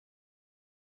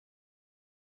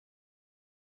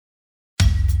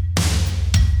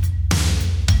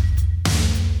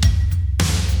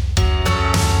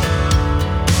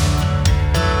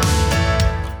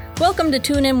Welcome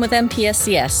to Tune In with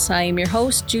MPSCS. I am your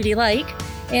host, Judy Like,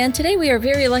 and today we are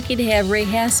very lucky to have Ray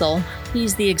Hasil.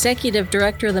 He's the Executive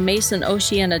Director of the Mason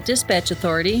Oceana Dispatch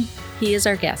Authority. He is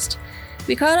our guest.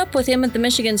 We caught up with him at the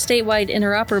Michigan Statewide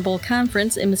Interoperable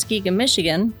Conference in Muskegon,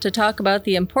 Michigan, to talk about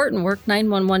the important work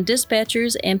 911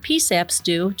 dispatchers and PSAPs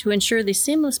do to ensure the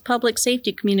seamless public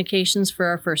safety communications for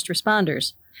our first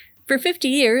responders. For 50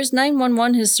 years,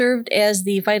 911 has served as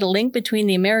the vital link between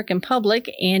the American public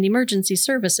and emergency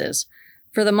services.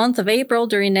 For the month of April,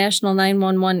 during National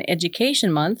 911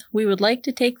 Education Month, we would like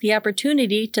to take the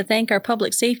opportunity to thank our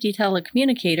public safety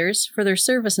telecommunicators for their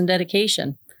service and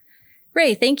dedication.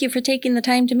 Ray, thank you for taking the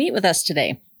time to meet with us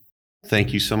today.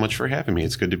 Thank you so much for having me.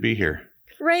 It's good to be here.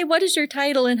 Ray, what is your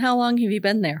title and how long have you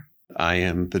been there? I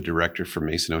am the director for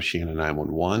Mason Oceana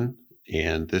 911,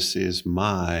 and this is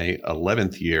my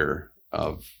 11th year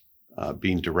of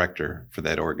being director for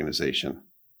that organization.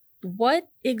 What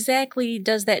exactly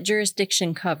does that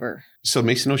jurisdiction cover? So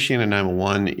Mason Oceana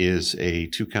 911 is a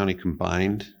two-county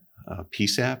combined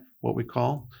PSAP, what we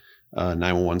call,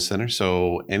 911 center.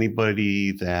 So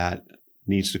anybody that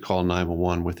needs to call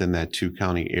 911 within that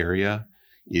two-county area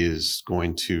is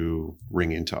going to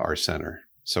ring into our center.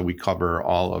 So we cover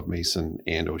all of Mason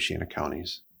and Oceana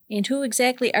counties. And who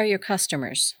exactly are your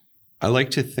customers? I like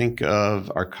to think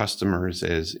of our customers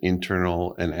as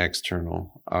internal and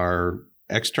external. Our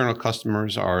external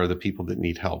customers are the people that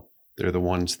need help. They're the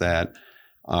ones that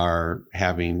are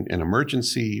having an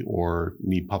emergency or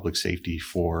need public safety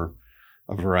for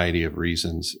a variety of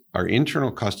reasons. Our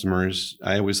internal customers,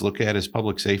 I always look at as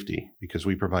public safety because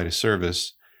we provide a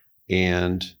service,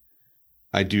 and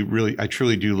I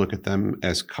truly do look at them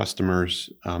as customers.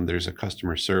 There's a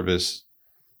customer service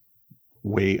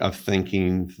way of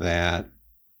thinking that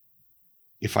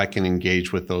if I can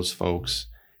engage with those folks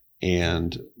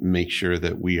and make sure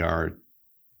that we are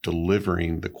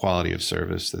delivering the quality of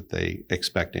service that they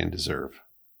expect and deserve.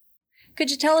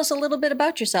 Could you tell us a little bit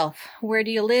about yourself? Where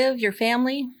do you live, your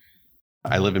family?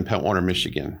 I live in Pentwater,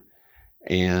 Michigan,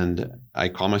 and I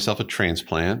call myself a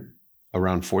transplant.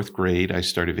 Around fourth grade, I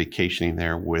started vacationing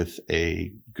there with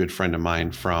a good friend of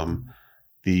mine from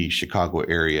the Chicago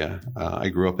area. I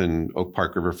grew up in Oak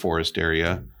Park River Forest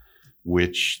area,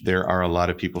 which there are a lot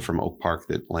of people from Oak Park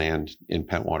that land in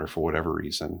Pentwater for whatever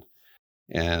reason.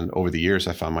 And over the years,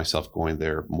 I found myself going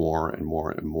there more and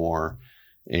more and more.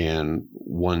 And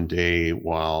one day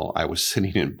while I was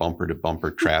sitting in bumper to bumper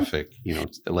traffic,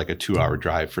 like a 2-hour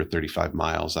drive for 35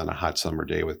 miles on a hot summer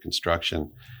day with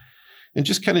construction, and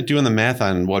just kind of doing the math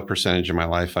on what percentage of my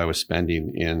life I was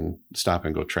spending in stop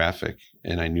and go traffic.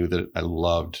 And I knew that I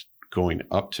loved going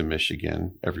up to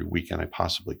Michigan every weekend I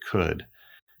possibly could.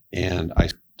 And I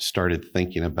started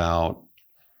thinking about,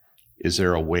 is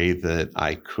there a way that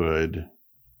I could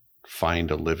find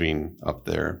a living up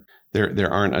there? There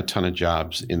aren't a ton of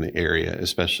jobs in the area,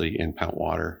 especially in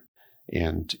Pentwater.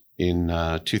 And in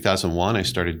 2001, I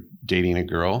started dating a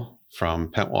girl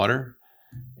from Pentwater,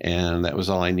 and that was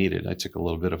all I needed. I took a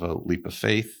little bit of a leap of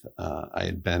faith. I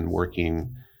had been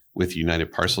working with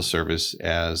United Parcel Service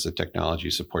as a technology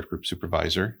support group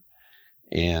supervisor,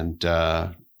 and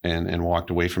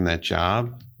walked away from that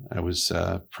job. I was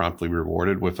promptly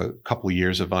rewarded with a couple of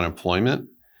years of unemployment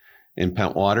in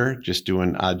Pentwater, just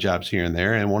doing odd jobs here and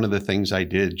there. And one of the things I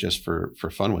did just for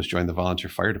fun was join the volunteer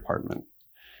fire department.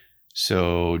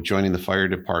 So joining the fire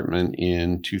department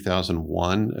in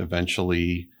 2001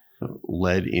 eventually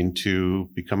led into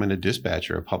becoming a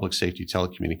dispatcher, a public safety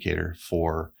telecommunicator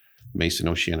for Mason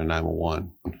Oceana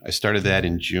 911. I started that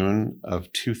in June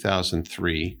of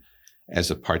 2003 as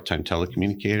a part-time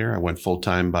telecommunicator. I went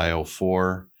full-time by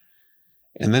 2004.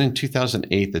 And then in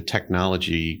 2008, the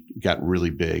technology got really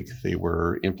big. They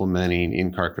were implementing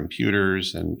in-car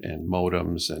computers and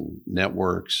modems and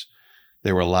networks.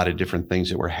 There were a lot of different things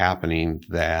that were happening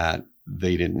that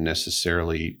they didn't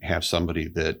necessarily have somebody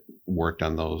that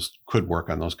could work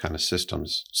on those kind of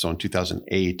systems. So in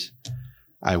 2008,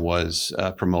 I was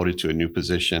promoted to a new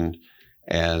position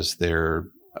as their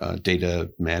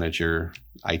data manager,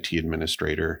 IT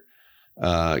administrator.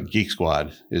 Geek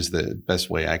Squad is the best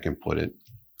way I can put it.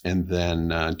 And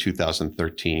then in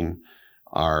 2013,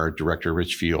 our director,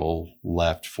 Rich Fiel,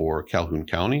 left for Calhoun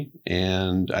County,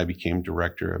 and I became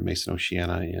director of Mason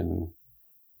Oceana in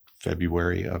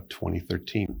February of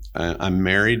 2013. I'm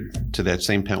married to that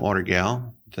same Pentwater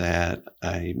gal that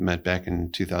I met back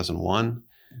in 2001.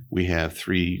 We have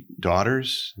 3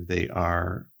 daughters. They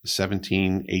are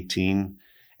 17, 18,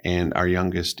 and our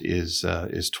youngest is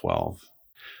 12.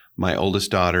 My oldest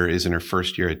daughter is in her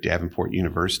first year at Davenport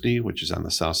University, which is on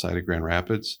the south side of Grand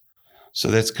Rapids.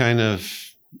 So that's kind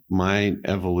of my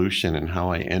evolution and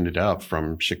how I ended up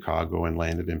from Chicago and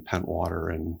landed in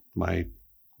Pentwater, and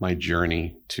my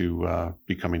journey to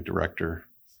becoming director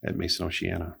at Mason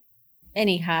Oceana.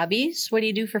 Any hobbies? What do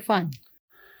you do for fun?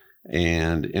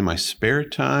 And in my spare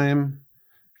time,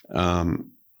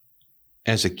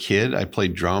 as a kid, I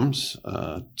played drums,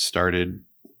 started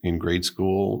in grade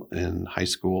school and high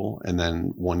school, and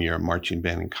then 1 year a marching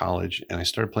band in college, and I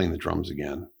started playing the drums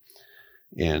again.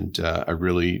 And I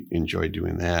really enjoy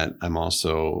doing that. I'm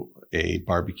also a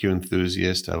barbecue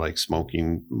enthusiast. I like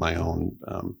smoking my own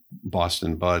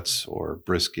Boston butts or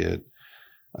brisket,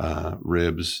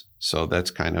 ribs. So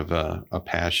that's kind of a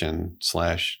passion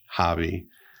 / hobby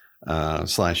 /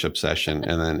 obsession.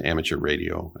 And then amateur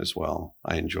radio as well.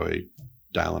 I enjoy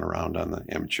dialing around on the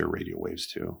amateur radio waves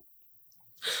too.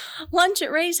 Lunch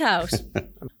at Ray's house.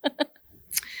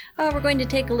 We're going to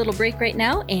take a little break right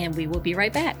now, and we will be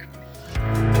right back.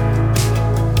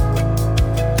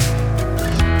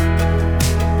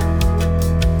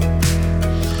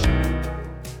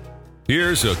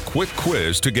 Here's a quick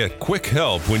quiz to get quick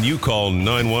help when you call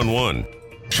 911.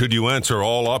 Should you answer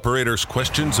all operators'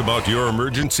 questions about your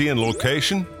emergency and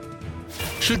location?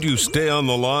 Should you stay on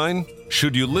the line?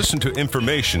 Should you listen to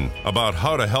information about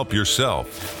how to help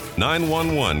yourself?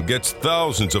 911 gets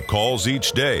thousands of calls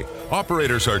each day.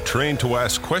 Operators are trained to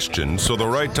ask questions so the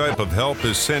right type of help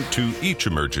is sent to each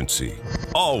emergency.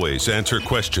 Always answer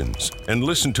questions and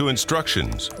listen to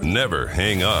instructions. Never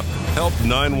hang up. Help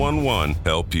 911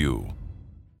 help you.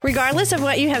 Regardless of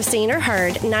what you have seen or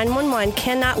heard, 911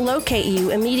 cannot locate you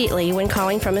immediately when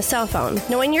calling from a cell phone.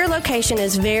 Knowing your location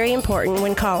is very important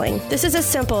when calling. This is as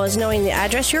simple as knowing the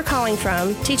address you're calling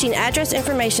from, teaching address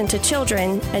information to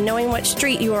children, and knowing what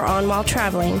street you are on while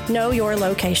traveling. Know your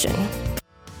location.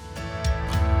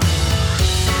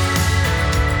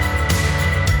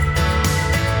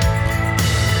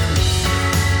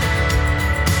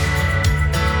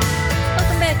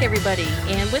 Everybody,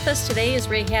 and with us today is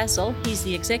Ray Hasil. He's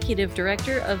the Executive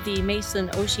Director of the Mason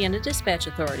Oceana Dispatch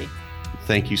Authority.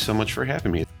 Thank you so much for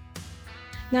having me.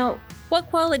 Now, what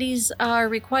qualities are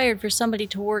required for somebody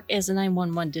to work as a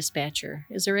 911 dispatcher?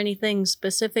 Is there anything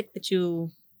specific that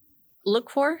you look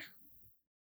for?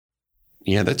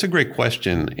 Yeah, that's a great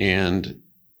question. And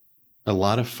a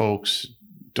lot of folks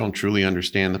don't truly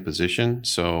understand the position.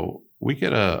 So we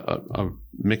get a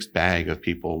mixed bag of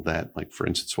people that, like, for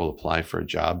instance, will apply for a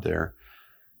job there.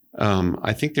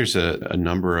 I think there's a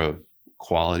number of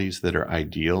qualities that are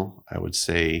ideal. I would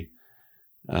say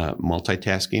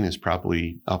multitasking is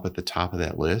probably up at the top of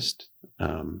that list.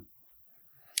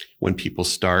 When people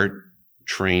start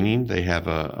training, they have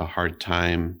a hard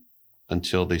time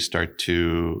until they start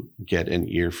to get an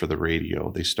ear for the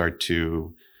radio. They start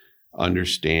to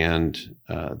understand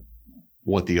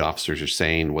what the officers are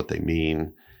saying, what they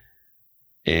mean.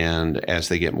 And as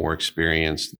they get more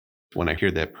experience, when I hear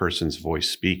that person's voice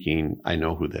speaking, I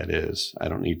know who that is. I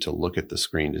don't need to look at the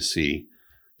screen to see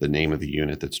the name of the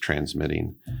unit that's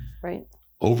transmitting. Right.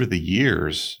 Over the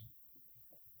years,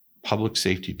 public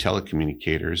safety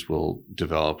telecommunicators will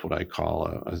develop what I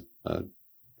call a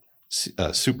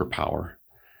superpower.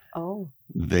 Oh.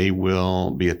 They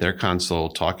will be at their console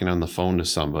talking on the phone to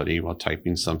somebody while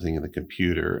typing something in the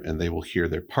computer, and they will hear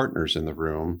their partners in the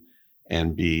room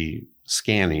and be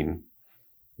scanning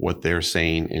what they're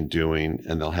saying and doing,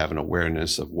 and they'll have an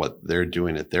awareness of what they're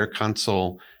doing at their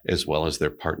console as well as their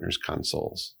partners'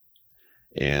 consoles.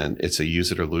 And it's a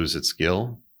use it or lose it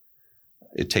skill.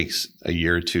 It takes a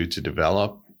year or two to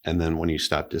develop, and then when you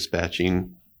stop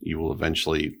dispatching, you will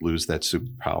eventually lose that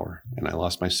superpower. And I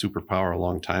lost my superpower a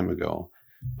long time ago,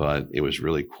 but it was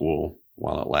really cool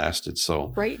while it lasted.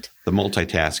 So right. The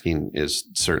multitasking is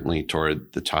certainly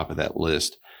toward the top of that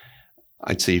list.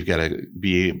 I'd say you've got to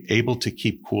be able to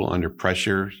keep cool under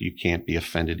pressure. You can't be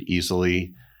offended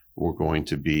easily. We're going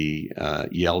to be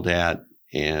yelled at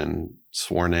and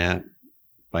sworn at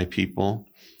by people.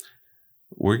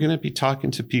 We're going to be talking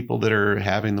to people that are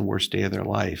having the worst day of their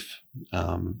life.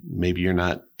 Maybe you're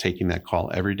not taking that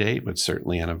call every day, but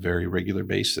certainly on a very regular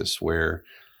basis where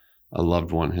a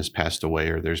loved one has passed away,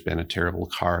 or there's been a terrible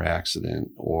car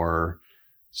accident, or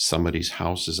somebody's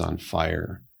house is on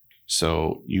fire.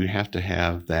 So you have to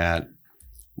have that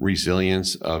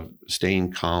resilience of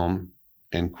staying calm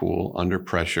and cool under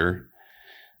pressure,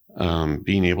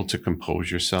 being able to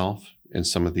compose yourself in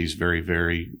some of these very,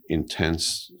 very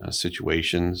intense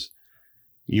situations.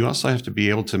 You also have to be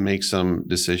able to make some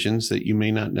decisions that you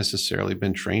may not necessarily have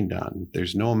been trained on.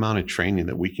 There's no amount of training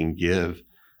that we can give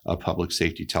a public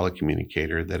safety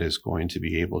telecommunicator that is going to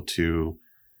be able to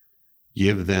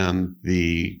give them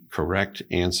the correct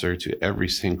answer to every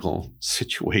single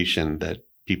situation that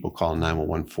people call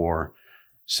 911 for.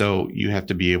 So you have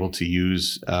to be able to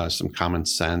use some common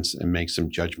sense and make some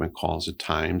judgment calls at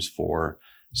times for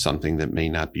something that may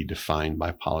not be defined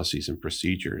by policies and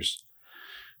procedures.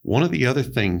 One of the other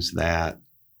things that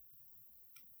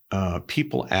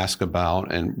people ask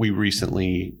about, and we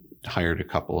recently hired a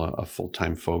couple of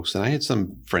full-time folks, and I had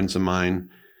some friends of mine,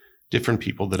 different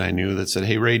people that I knew that said,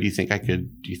 "Hey, Ray, do you think I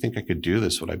could do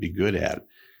this? Would I be good at it?"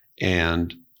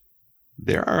 And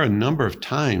there are a number of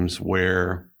times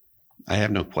where I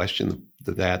have no question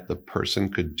that the person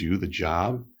could do the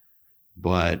job,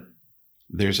 but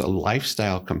there's a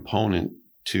lifestyle component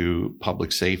to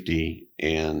public safety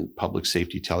and public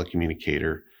safety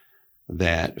telecommunicator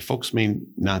that folks may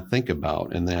not think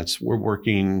about. And that's, we're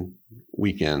working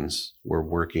weekends, we're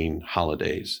working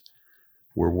holidays,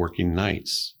 we're working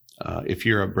nights. If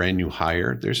you're a brand new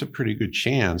hire, there's a pretty good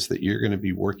chance that you're going to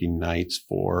be working nights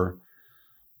for,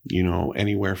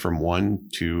 anywhere from 1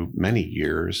 to many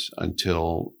years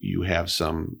until you have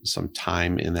some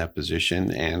time in that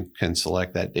position and can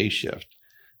select that day shift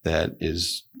that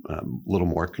is a little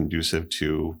more conducive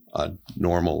to a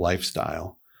normal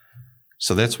lifestyle.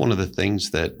 So that's one of the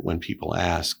things that when people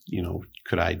ask,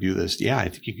 could I do this? Yeah, I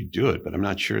think you could do it, but I'm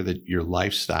not sure that your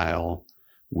lifestyle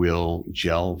will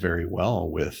gel very well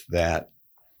with that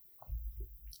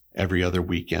every other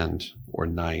weekend or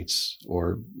nights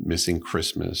or missing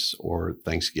Christmas or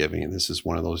Thanksgiving. And this is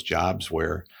one of those jobs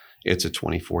where it's a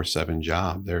 24/7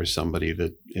 job. There is somebody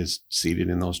that is seated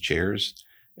in those chairs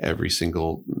every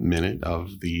single minute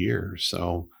of the year.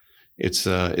 So it's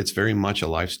very much a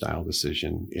lifestyle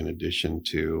decision in addition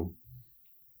to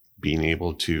being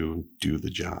able to do the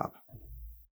job.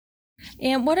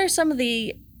 And what are some of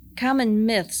the common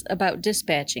myths about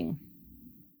dispatching?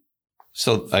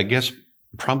 So I guess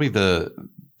probably the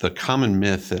common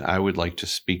myth that I would like to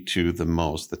speak to the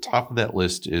most, the top of that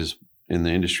list is in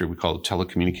the industry, we call it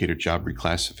telecommunicator job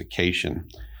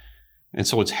reclassification. And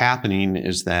so what's happening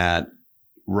is that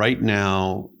right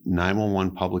now,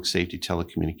 911 public safety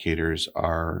telecommunicators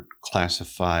are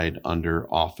classified under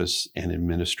office and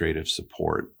administrative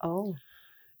support. Oh.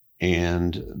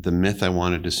 And the myth I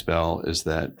want to dispel is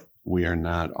that we are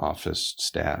not office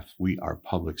staff. We are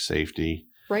public safety.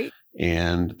 Right.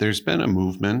 And there's been a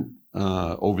movement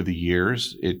over the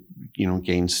years. It,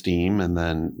 gained steam, and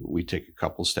then we take a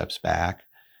couple steps back.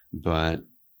 But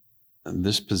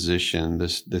this position,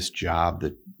 this job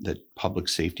that public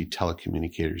safety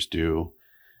telecommunicators do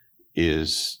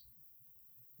is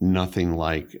nothing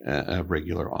like a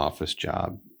regular office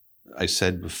job. I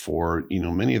said before,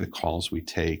 many of the calls we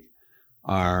take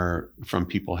are from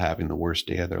people having the worst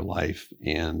day of their life.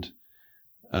 And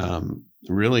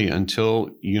really,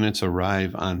 until units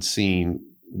arrive on scene,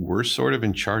 we're sort of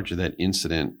in charge of that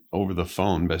incident over the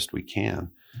phone best we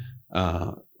can.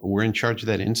 We're in charge of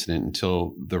that incident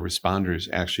until the responders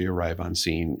actually arrive on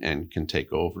scene and can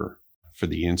take over for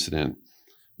the incident.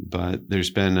 But there's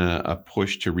been a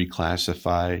push to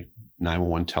reclassify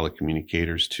 911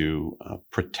 telecommunicators to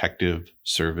protective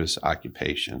service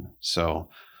occupation. So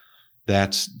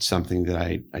that's something that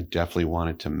I definitely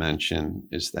wanted to mention,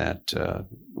 is that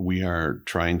we are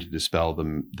trying to dispel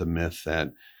the myth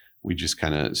that we just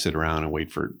kind of sit around and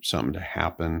wait for something to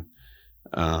happen.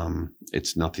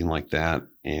 It's nothing like that.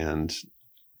 And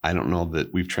I don't know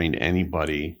that we've trained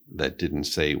anybody that didn't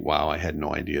say, wow, I had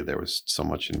no idea there was so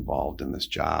much involved in this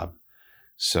job.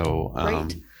 So,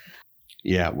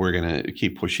 yeah, we're going to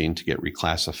keep pushing to get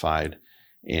reclassified.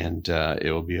 And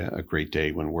it will be a great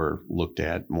day when we're looked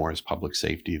at more as public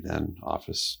safety than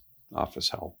office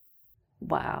help.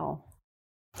 Wow.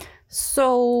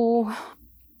 So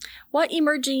what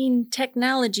emerging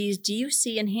technologies do you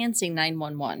see enhancing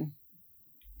 911?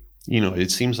 It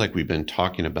seems like we've been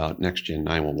talking about Next Gen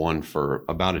 911 for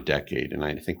about a decade, and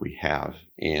I think we have.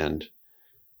 And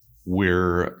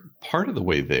we're part of the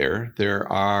way there.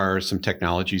 There are some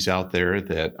technologies out there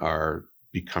that are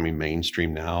becoming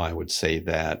mainstream now. I would say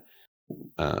that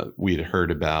we had heard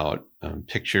about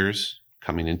pictures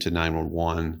coming into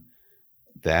 911.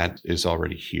 That is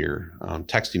already here.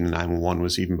 Texting to 911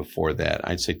 was even before that.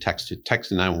 I'd say text to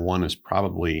 911 is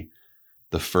probably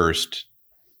the first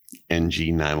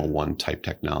NG 911 type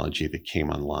technology that came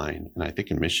online. And I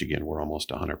think in Michigan, we're almost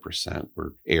 100%.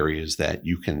 We're areas that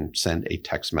you can send a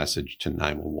text message to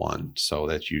 911. So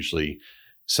that's usually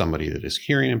somebody that is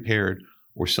hearing impaired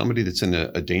or somebody that's in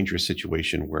a dangerous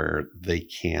situation where they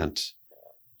can't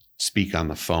speak on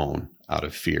the phone out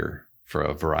of fear for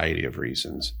a variety of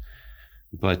reasons.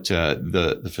 But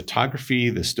the photography,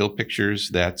 the still pictures,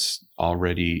 that's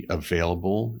already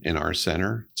available in our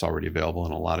center. It's already available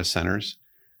in a lot of centers.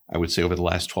 I would say over the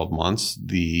last 12 months,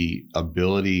 the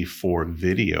ability for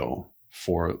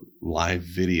live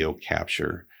video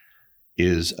capture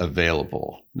is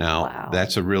available. Now, Wow.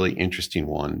 That's a really interesting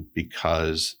one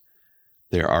because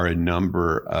there are a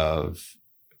number of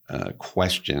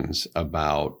questions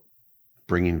about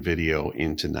bringing video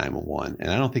into 911. And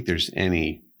I don't think there's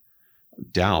any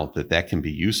doubt that that can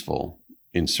be useful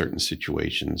in certain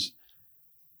situations.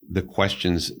 The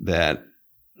questions that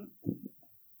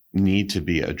need to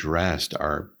be addressed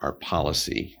are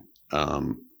policy.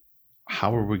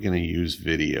 How are we going to use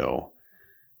video?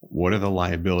 What are the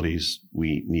liabilities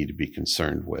we need to be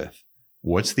concerned with?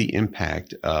 What's the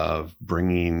impact of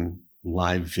bringing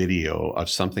live video of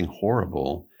something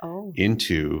horrible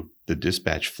into the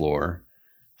dispatch floor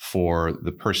for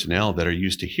the personnel that are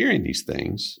used to hearing these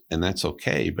things? And that's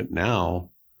okay, but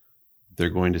now they're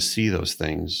going to see those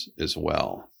things as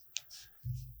well.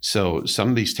 So some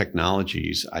of these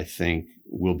technologies, I think,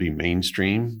 will be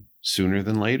mainstream sooner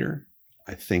than later.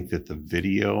 I think that the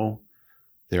video,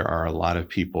 there are a lot of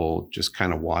people just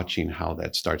kind of watching how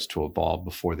that starts to evolve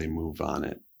before they move on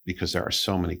it, because there are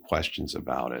so many questions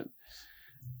about it.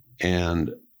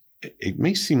 And it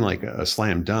may seem like a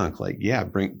slam dunk, like, yeah,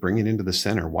 bring it into the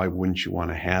center. Why wouldn't you want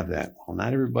to have that? Well,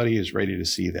 not everybody is ready to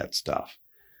see that stuff.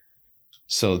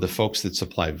 So the folks that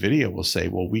supply video will say,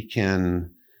 well, we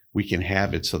can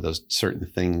have it so those certain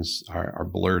things are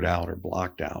blurred out or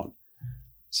blocked out.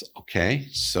 So, okay,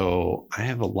 so I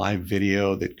have a live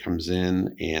video that comes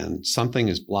in and something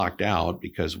is blocked out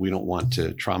because we don't want to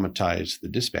traumatize the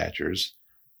dispatchers.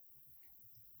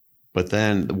 But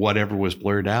then whatever was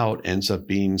blurred out ends up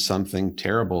being something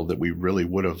terrible that we really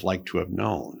would have liked to have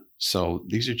known. So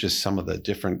these are just some of the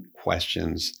different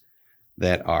questions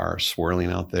that are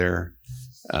swirling out there.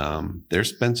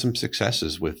 There's been some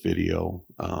successes with video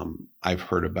I've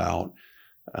heard about.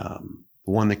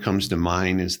 The one that comes to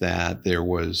mind is that there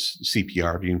was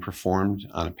CPR being performed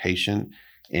on a patient,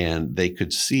 and they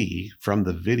could see from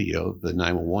the video, the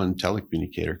 911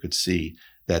 telecommunicator could see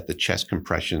that the chest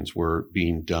compressions were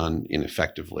being done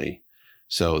ineffectively.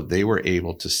 So they were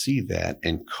able to see that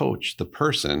and coach the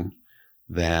person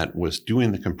that was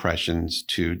doing the compressions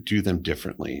to do them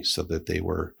differently so that they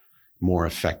were more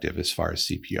effective as far as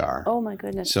CPR. Oh my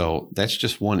goodness. So that's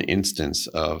just one instance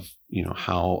of,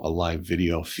 how a live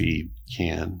video feed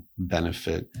can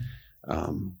benefit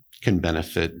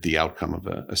the outcome of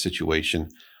a situation.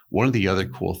 One of the other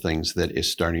cool things that is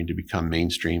starting to become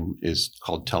mainstream is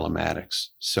called telematics.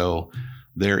 So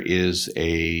there is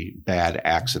a bad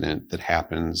accident that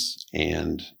happens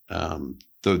and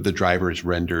the driver is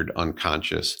rendered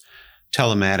unconscious.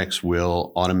 Telematics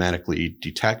will automatically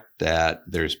detect that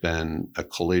there's been a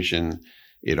collision.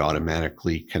 It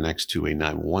automatically connects to a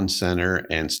 911 center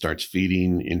and starts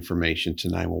feeding information to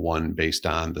 911 based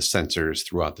on the sensors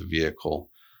throughout the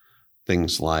vehicle.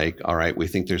 Things like, all right, we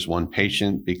think there's one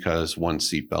patient because one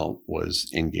seatbelt was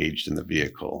engaged in the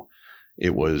vehicle.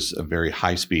 It was a very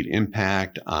high-speed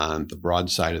impact on the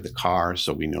broad side of the car,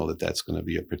 so we know that that's going to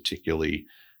be a particularly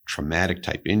traumatic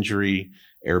type injury.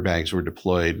 Airbags were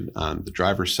deployed on the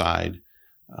driver's side.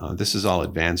 This is all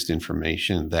advanced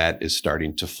information that is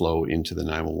starting to flow into the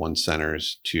 911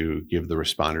 centers to give the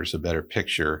responders a better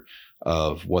picture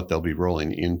of what they'll be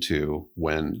rolling into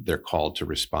when they're called to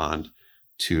respond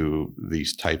to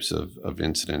these types of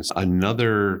incidents.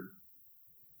 Another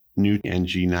new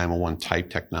NG911 type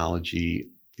technology,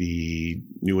 the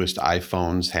newest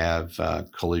iPhones have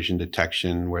collision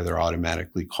detection where they're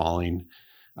automatically calling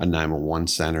a 911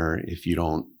 center if you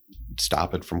don't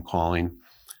stop it from calling.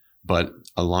 But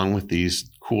along with these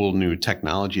cool new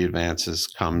technology advances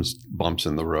comes bumps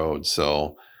in the road.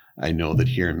 So I know that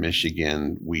here in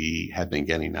Michigan, we have been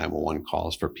getting 911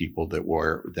 calls for people that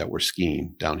were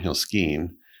skiing, downhill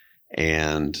skiing,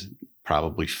 and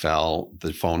probably fell.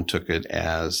 The phone took it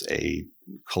as a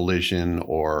collision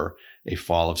or a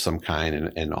fall of some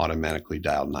kind and automatically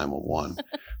dialed 911.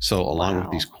 So along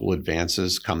with these cool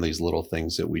advances come these little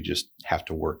things that we just have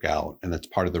to work out. And that's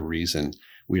part of the reason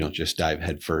we don't just dive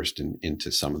headfirst into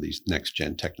some of these next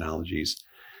gen technologies.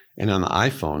 And on the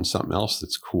iPhone, something else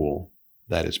that's cool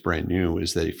that is brand new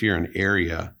is that if you're in an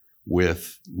area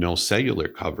with no cellular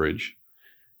coverage,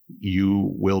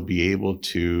 you will be able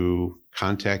to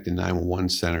contact a 911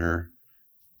 center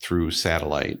through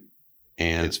satellite.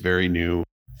 And it's very new.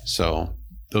 So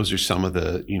those are some of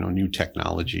the new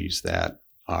technologies that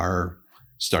are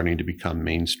starting to become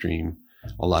mainstream.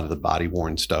 A lot of the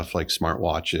body-worn stuff like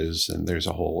smartwatches, and there's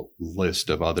a whole list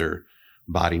of other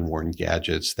body-worn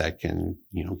gadgets that can,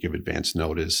 give advance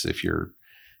notice if you're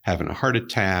having a heart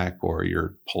attack or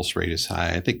your pulse rate is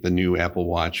high. I think the new Apple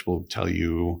Watch will tell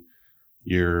you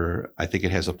I think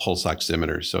it has a pulse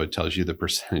oximeter, so it tells you the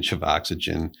percentage of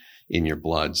oxygen in your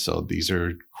blood. So these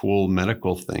are cool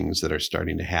medical things that are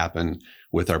starting to happen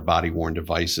with our body-worn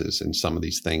devices. And some of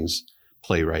these things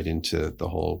play right into the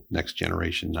whole next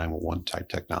generation 911 type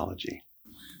technology.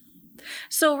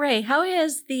 So Ray, how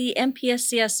has the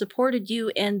MPSCS supported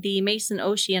you and the Mason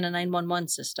Oceana 911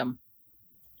 system?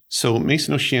 So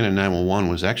Mason Oceana 911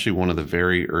 was actually one of the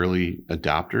very early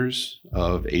adopters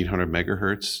of 800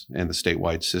 megahertz and the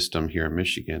statewide system here in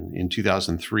Michigan. In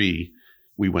 2003,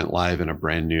 we went live in a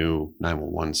brand new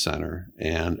 911 center.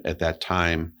 And at that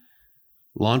time,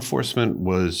 law enforcement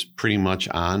was pretty much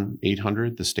on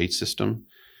 800, the state system,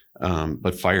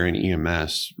 but fire and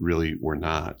EMS really were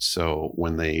not. So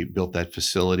when they built that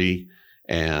facility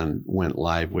and went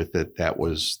live with it, that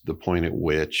was the point at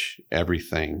which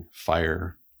everything,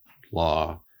 fire,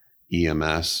 law,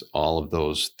 EMS, all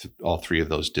three of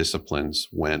those disciplines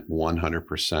went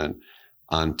 100%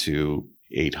 onto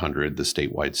 800, the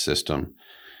statewide system.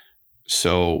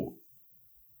 So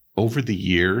over the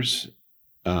years,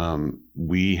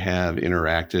 we have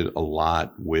interacted a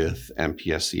lot with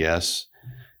MPSCS,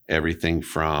 everything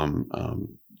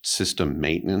from system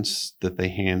maintenance that they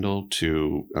handle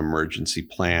to emergency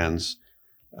plans,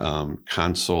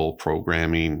 console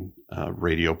programming,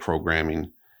 radio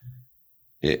programming.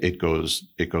 It goes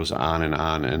on and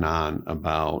on and on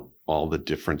about all the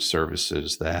different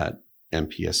services that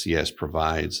MPSCS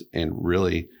provides, and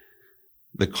really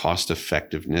the cost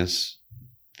effectiveness,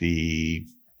 the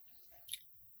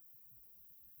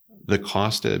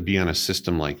cost to be on a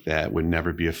system like that would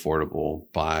never be affordable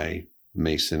by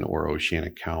Mason or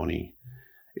Oceana County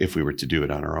if we were to do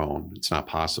it on our own. It's not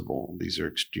possible. These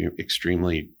are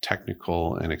extremely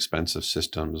technical and expensive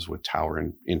systems with tower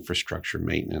and infrastructure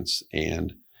maintenance.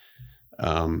 And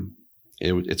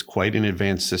it's quite an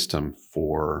advanced system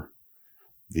for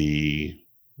the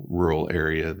rural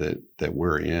area that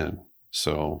we're in.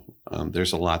 So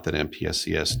there's a lot that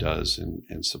MPSCS does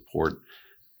in support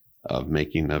of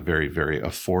making a very, very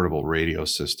affordable radio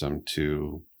system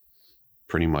to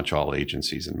pretty much all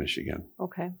agencies in Michigan.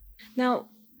 Okay. Now,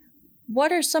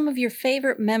 what are some of your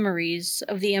favorite memories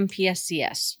of the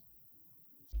MPSCS?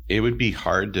 It would be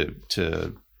hard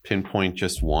to pinpoint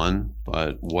just one,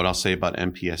 but what I'll say about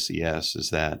MPSCS is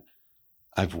that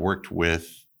I've worked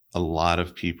with a lot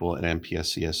of people at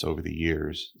MPSCS over the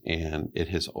years, and it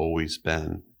has always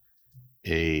been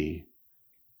a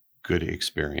good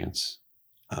experience.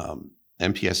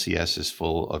 MPSCS is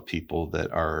full of people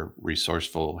that are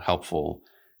resourceful, helpful,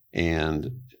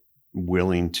 and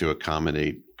willing to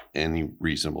accommodate any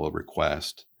reasonable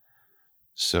request.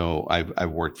 So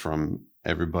I've worked from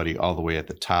everybody all the way at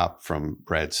the top, from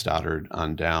Brad Stoddard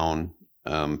on down.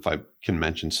 If I can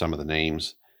mention some of the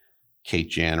names: Kate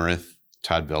Janreth,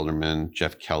 Todd Velderman,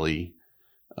 Jeff Kelly,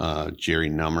 Jerry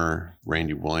Nummer,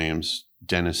 Randy Williams,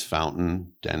 Dennis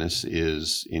Fountain. Dennis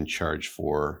is in charge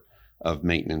of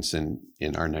maintenance in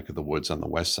our neck of the woods on the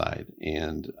west side,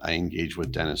 and I engage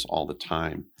with Dennis all the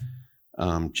time.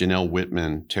 Janelle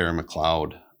Whitman, Tara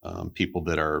McLeod, people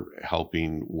that are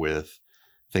helping with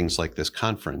things like this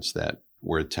conference that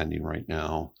we're attending right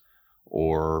now,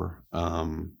 or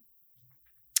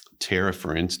Tara,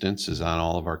 for instance, is on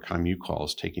all of our ComU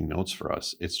calls taking notes for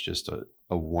us. It's just a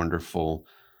wonderful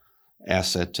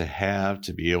asset to have,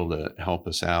 to be able to help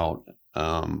us out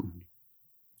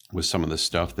with some of the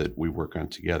stuff that we work on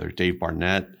together. Dave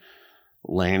Barnett,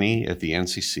 Lanny at the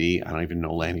NCC. I don't even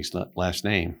know Lanny's last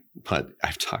name, but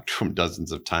I've talked to him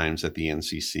dozens of times at the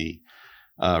NCC.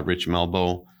 Rich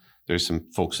Melbo. There's some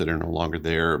folks that are no longer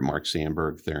there. Mark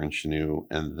Sandberg, Theron Chanu.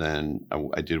 And then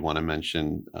I did want to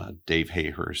mention Dave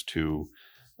Hayhurst, who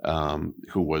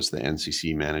was the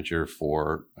NCC manager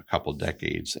for a couple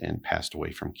decades and passed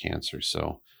away from cancer.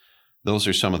 So those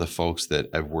are some of the folks that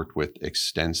I've worked with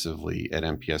extensively at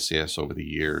MPSCS over the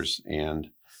years. And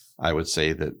I would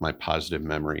say that my positive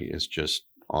memory is just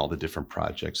all the different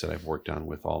projects that I've worked on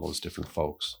with all those different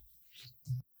folks.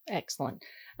 Excellent.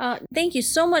 Thank you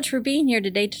so much for being here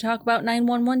today to talk about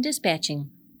 911 dispatching.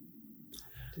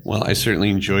 Well, I certainly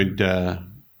enjoyed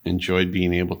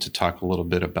being able to talk a little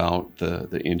bit about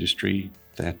the industry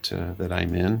that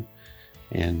I'm in,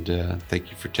 and thank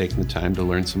you for taking the time to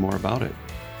learn some more about it.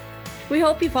 We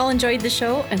hope you've all enjoyed the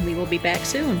show, and we will be back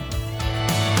soon.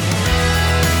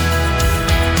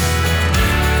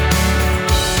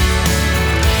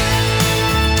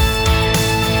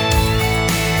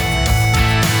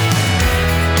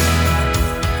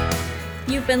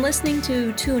 You've been listening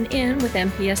to Tune In with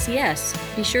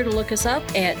MPSCS. Be sure to look us up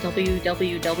at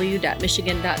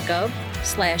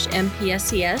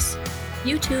www.michigan.gov/MPSCS,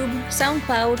 YouTube,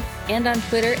 SoundCloud, and on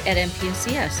Twitter at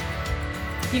MPSCS.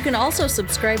 You can also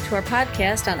subscribe to our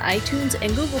podcast on iTunes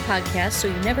and Google Podcasts so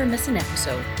you never miss an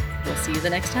episode. We'll see you the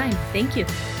next time. Thank you.